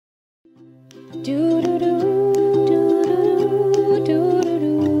Hello,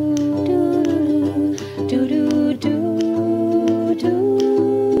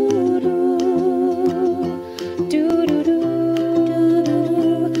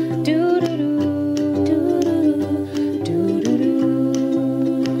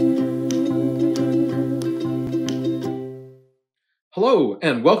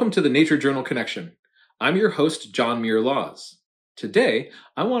 and welcome to the Nature Journal Connection. I'm your host, John Muir Laws. Today,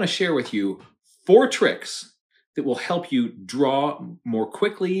 I want to share with you 4 tricks that will help you draw more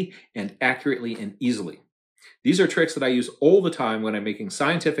quickly and accurately and easily. These are tricks that I use all the time when I'm making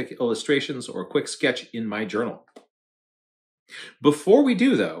scientific illustrations or a quick sketch in my journal. Before we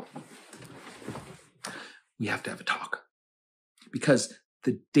do, though, we have to have a talk. Because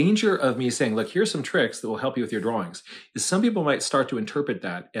the danger of me saying, look, here's some tricks that will help you with your drawings, is some people might start to interpret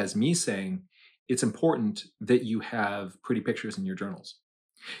that as me saying it's important that you have pretty pictures in your journals.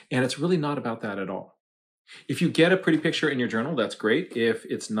 And it's really not about that at all. If you get a pretty picture in your journal, that's great. If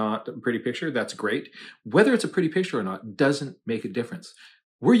it's not a pretty picture, that's great. Whether it's a pretty picture or not doesn't make a difference.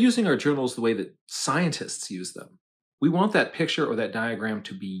 We're using our journals the way that scientists use them. We want that picture or that diagram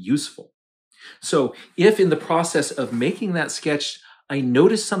to be useful. So if in the process of making that sketch, I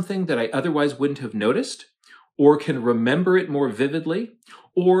notice something that I otherwise wouldn't have noticed, or can remember it more vividly,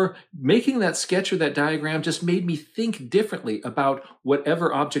 or making that sketch or that diagram just made me think differently about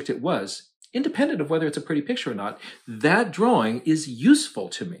whatever object it was, independent of whether it's a pretty picture or not, that drawing is useful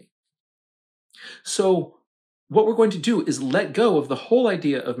to me. So what we're going to do is let go of the whole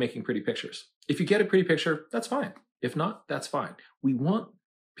idea of making pretty pictures. If you get a pretty picture, that's fine. If not, that's fine. We want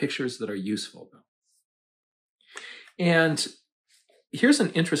pictures that are useful, though. And here's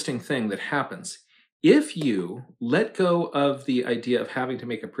an interesting thing that happens. If you let go of the idea of having to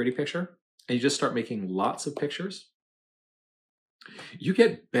make a pretty picture and you just start making lots of pictures, you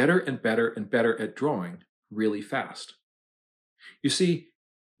get better and better and better at drawing really fast. You see,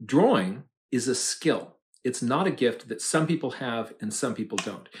 drawing is a skill. It's not a gift that some people have and some people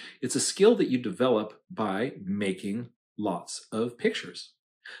don't. It's a skill that you develop by making lots of pictures.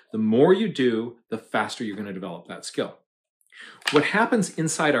 The more you do, the faster you're going to develop that skill. What happens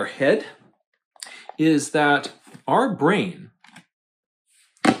inside our head is that our brain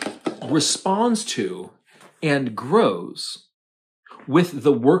responds to and grows with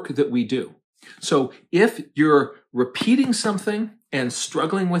the work that we do. So if you're repeating something and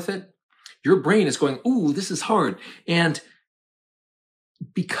struggling with it, your brain is going, ooh, this is hard. And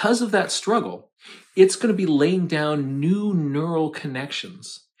because of that struggle, it's going to be laying down new neural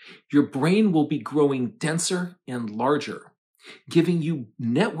connections. Your brain will be growing denser and larger, giving you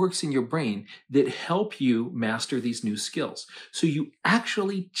networks in your brain that help you master these new skills. So you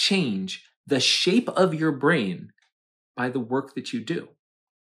actually change the shape of your brain by the work that you do.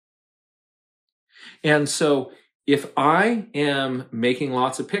 And so if I am making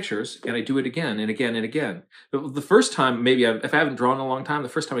lots of pictures and I do it again and again and again, the first time, maybe if I haven't drawn in a long time, the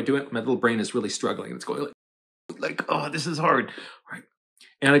first time I do it, my little brain is really struggling. It's going like, oh, this is hard. All right.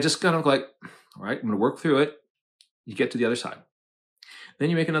 And I just kind of like, all right, I'm going to work through it. You get to the other side.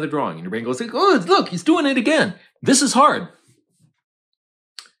 Then you make another drawing and your brain goes, oh, look, he's doing it again. This is hard.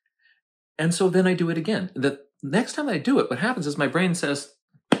 And so then I do it again. The next time I do it, what happens is my brain says,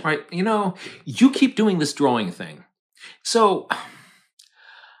 all right, you keep doing this drawing thing. So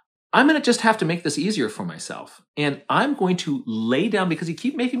I'm going to just have to make this easier for myself. And I'm going to lay down, because you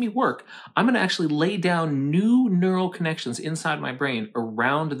keep making me work, I'm going to actually lay down new neural connections inside my brain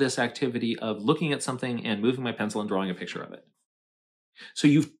around this activity of looking at something and moving my pencil and drawing a picture of it. So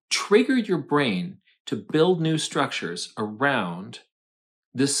you've triggered your brain to build new structures around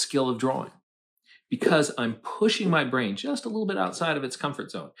this skill of drawing, because I'm pushing my brain just a little bit outside of its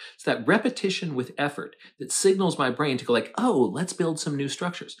comfort zone. It's that repetition with effort that signals my brain to go like, oh, let's build some new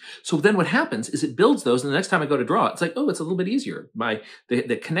structures. So then what happens is it builds those, and the next time I go to draw, it's like, oh, it's a little bit easier.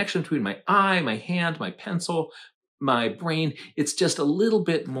 The connection between my eye, my hand, my pencil, my brain, it's just a little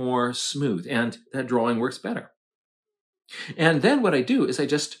bit more smooth, and that drawing works better. And then what I do is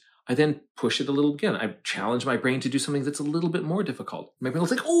I then push it a little again. I challenge my brain to do something that's a little bit more difficult. My brain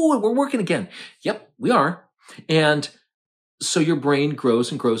was like, oh, we're working again. Yep, we are. And so your brain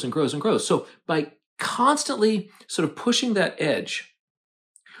grows and grows and grows and grows. So by constantly sort of pushing that edge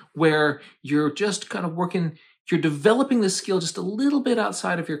where you're just kind of working, you're developing this skill just a little bit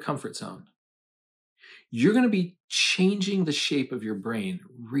outside of your comfort zone, you're going to be changing the shape of your brain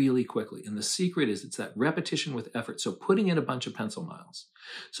really quickly. And the secret is it's that repetition with effort. So putting in a bunch of pencil miles.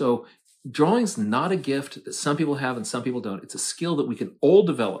 So drawing's not a gift that some people have and some people don't. It's a skill that we can all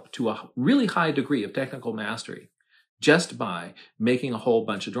develop to a really high degree of technical mastery just by making a whole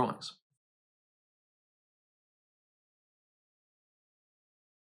bunch of drawings.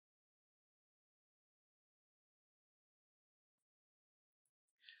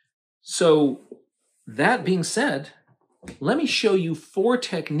 So that being said, let me show you 4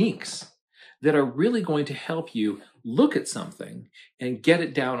 techniques that are really going to help you look at something and get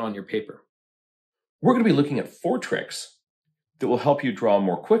it down on your paper. We're going to be looking at 4 tricks that will help you draw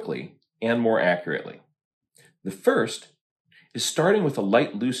more quickly and more accurately. The first is starting with a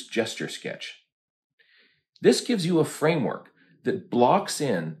light, loose gesture sketch. This gives you a framework that blocks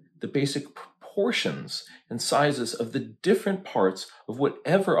in the basic proportions and sizes of the different parts of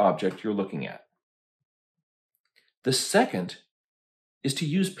whatever object you're looking at. The second is to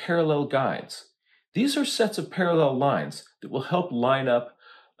use parallel guides. These are sets of parallel lines that will help line up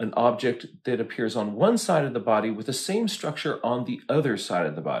an object that appears on one side of the body with the same structure on the other side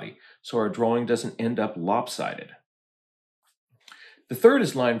of the body, so our drawing doesn't end up lopsided. The third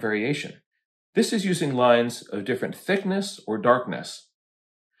is line variation. This is using lines of different thickness or darkness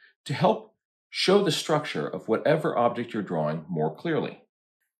to help show the structure of whatever object you're drawing more clearly.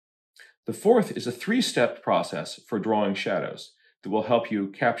 The fourth is a 3-step process for drawing shadows that will help you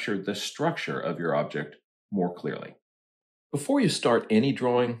capture the structure of your object more clearly. Before you start any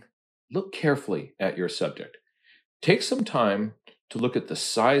drawing, look carefully at your subject. Take some time to look at the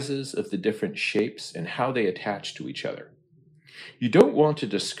sizes of the different shapes and how they attach to each other. You don't want to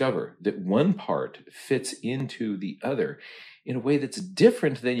discover that one part fits into the other in a way that's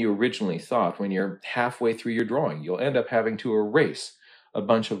different than you originally thought when you're halfway through your drawing. You'll end up having to erase a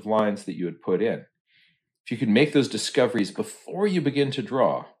bunch of lines that you had put in. If you can make those discoveries before you begin to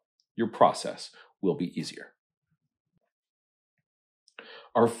draw, your process will be easier.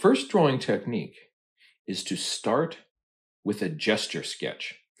 Our first drawing technique is to start with a gesture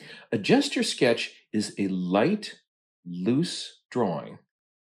sketch. A gesture sketch is a light, loose drawing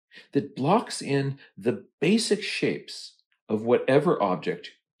that blocks in the basic shapes of whatever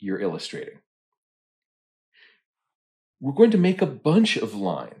object you're illustrating. We're going to make a bunch of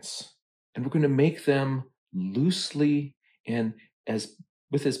lines, and we're going to make them loosely and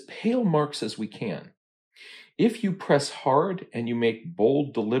with as pale marks as we can. If you press hard and you make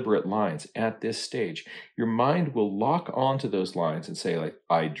bold, deliberate lines at this stage, your mind will lock onto those lines and say, like,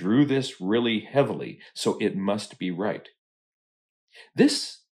 I drew this really heavily, so it must be right.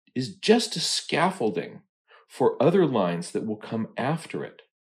 This is just a scaffolding for other lines that will come after it.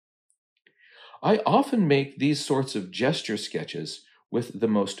 I often make these sorts of gesture sketches with the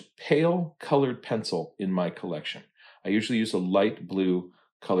most pale colored pencil in my collection. I usually use a light blue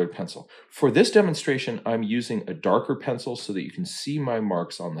colored pencil. For this demonstration, I'm using a darker pencil so that you can see my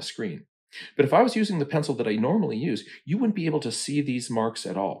marks on the screen. But if I was using the pencil that I normally use, you wouldn't be able to see these marks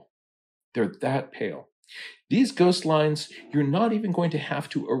at all. They're that pale. These ghost lines, you're not even going to have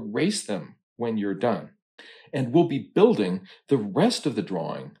to erase them when you're done. And we'll be building the rest of the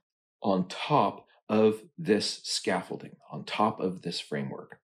drawing on top of this scaffolding, on top of this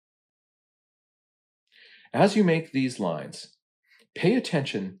framework. As you make these lines, pay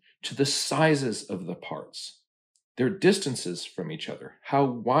attention to the sizes of the parts, their distances from each other, how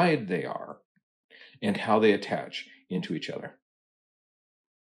wide they are, and how they attach into each other.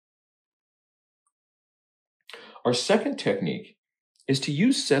 Our second technique is to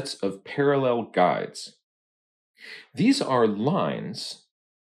use sets of parallel guides. These are lines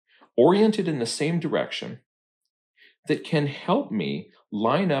oriented in the same direction that can help me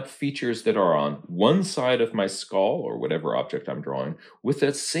line up features that are on one side of my skull or whatever object I'm drawing with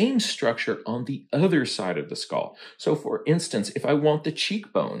that same structure on the other side of the skull. So for instance, if I want the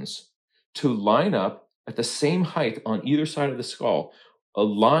cheekbones to line up at the same height on either side of the skull, a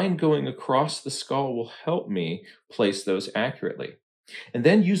line going across the skull will help me place those accurately. And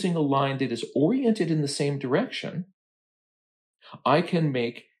then using a line that is oriented in the same direction, I can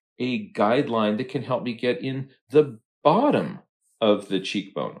make a guideline that can help me get in the bottom of the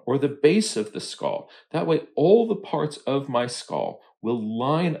cheekbone or the base of the skull. That way, all the parts of my skull will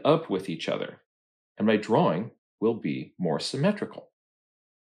line up with each other, and my drawing will be more symmetrical.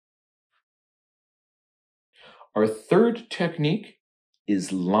 Our third technique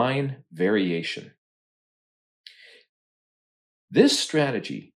is line variation. This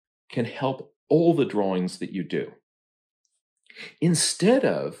strategy can help all the drawings that you do. Instead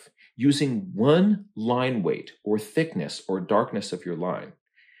of using one line weight or thickness or darkness of your line,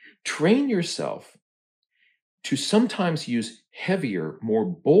 train yourself to sometimes use heavier, more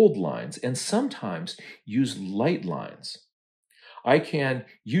bold lines and sometimes use light lines. I can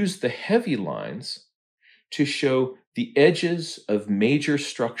use the heavy lines to show the edges of major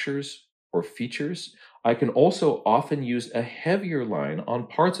structures or features. I can also often use a heavier line on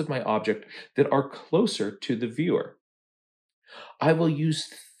parts of my object that are closer to the viewer. I will use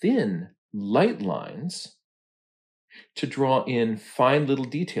thin, light lines to draw in fine little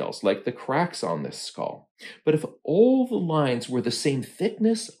details like the cracks on this skull. But if all the lines were the same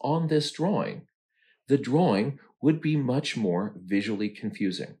thickness on this drawing, the drawing would be much more visually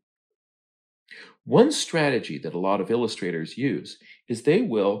confusing. One strategy that a lot of illustrators use is they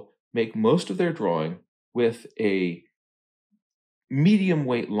will make most of their drawing with a medium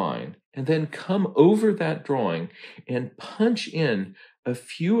weight line and then come over that drawing and punch in a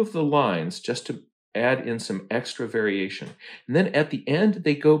few of the lines just to add in some extra variation. And then at the end,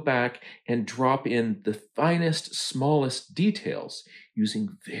 they go back and drop in the finest, smallest details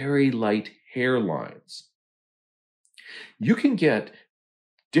using very light hair lines. You can get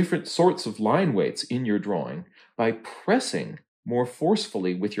different sorts of line weights in your drawing by pressing more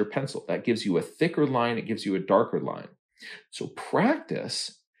forcefully with your pencil. That gives you a thicker line, it gives you a darker line. So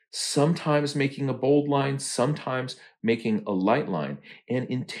practice sometimes making a bold line, sometimes making a light line, and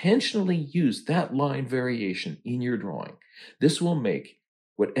intentionally use that line variation in your drawing. This will make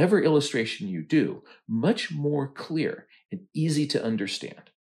whatever illustration you do much more clear and easy to understand.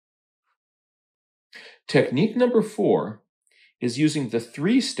 Technique number 4 is using the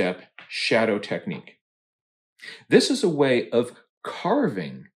 3-step shadow technique. This is a way of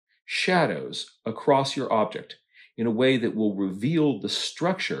carving shadows across your object in a way that will reveal the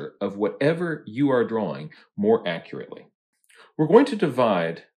structure of whatever you are drawing more accurately. We're going to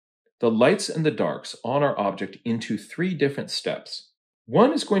divide the lights and the darks on our object into 3 different steps.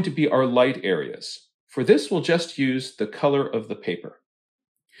 One is going to be our light areas. For this, we'll just use the color of the paper.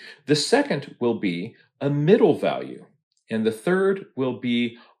 The second will be a middle value, and the third will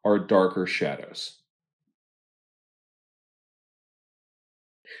be our darker shadows.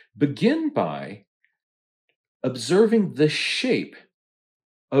 Begin by observing the shape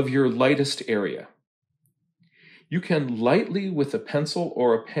of your lightest area. You can lightly, with a pencil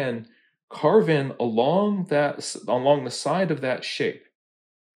or a pen, carve in along the side of that shape.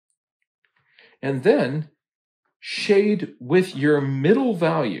 And then shade with your middle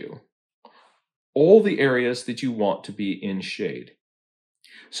value all the areas that you want to be in shade.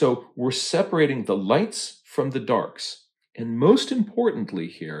 So we're separating the lights from the darks. And most importantly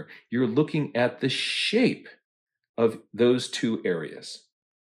here, you're looking at the shape of those 2 areas.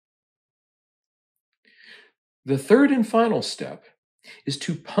 The third and final step is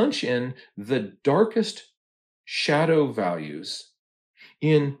to punch in the darkest shadow values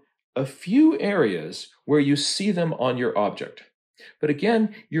in a few areas where you see them on your object. But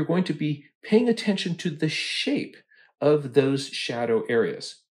again, you're going to be paying attention to the shape of those shadow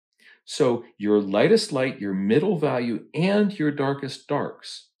areas. So your lightest light, your middle value, and your darkest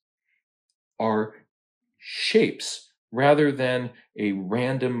darks are shapes rather than a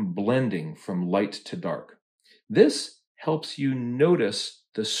random blending from light to dark. This helps you notice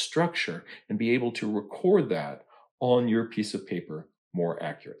the structure and be able to record that on your piece of paper more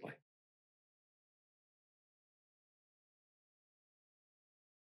accurately.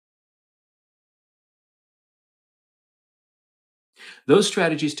 Those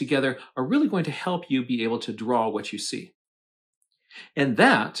strategies together are really going to help you be able to draw what you see. And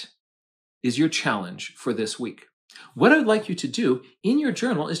that is your challenge for this week. What I'd like you to do in your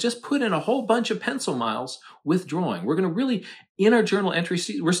journal is just put in a whole bunch of pencil miles with drawing. We're going to really, in our journal entry,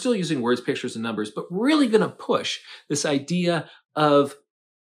 we're still using words, pictures, and numbers, but really going to push this idea of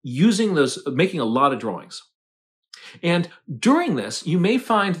using those, making a lot of drawings. And during this, you may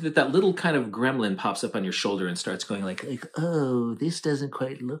find that that little kind of gremlin pops up on your shoulder and starts going like, oh, this doesn't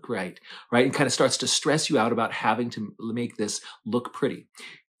quite look right? And kind of starts to stress you out about having to make this look pretty.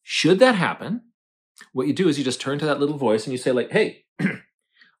 Should that happen, what you do is you just turn to that little voice and you say like, hey,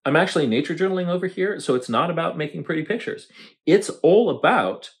 I'm actually nature journaling over here, so it's not about making pretty pictures. It's all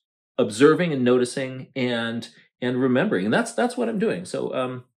about observing and noticing and remembering. And that's what I'm doing.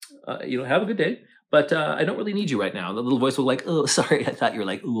 So, have a good day. But I don't really need you right now. The little voice will like, oh, sorry, I thought you were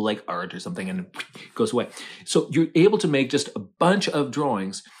like, ooh, like art or something, and it goes away. So you're able to make just a bunch of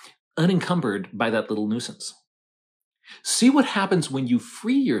drawings unencumbered by that little nuisance. See what happens when you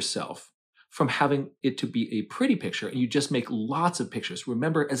free yourself from having it to be a pretty picture and you just make lots of pictures.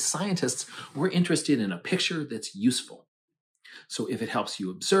 Remember, as scientists, we're interested in a picture that's useful. So if it helps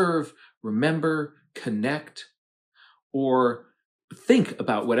you observe, remember, connect, or think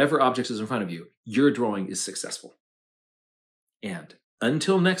about whatever object is in front of you, your drawing is successful. And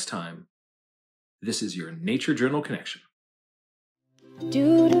until next time, this is your Nature Journal Connection.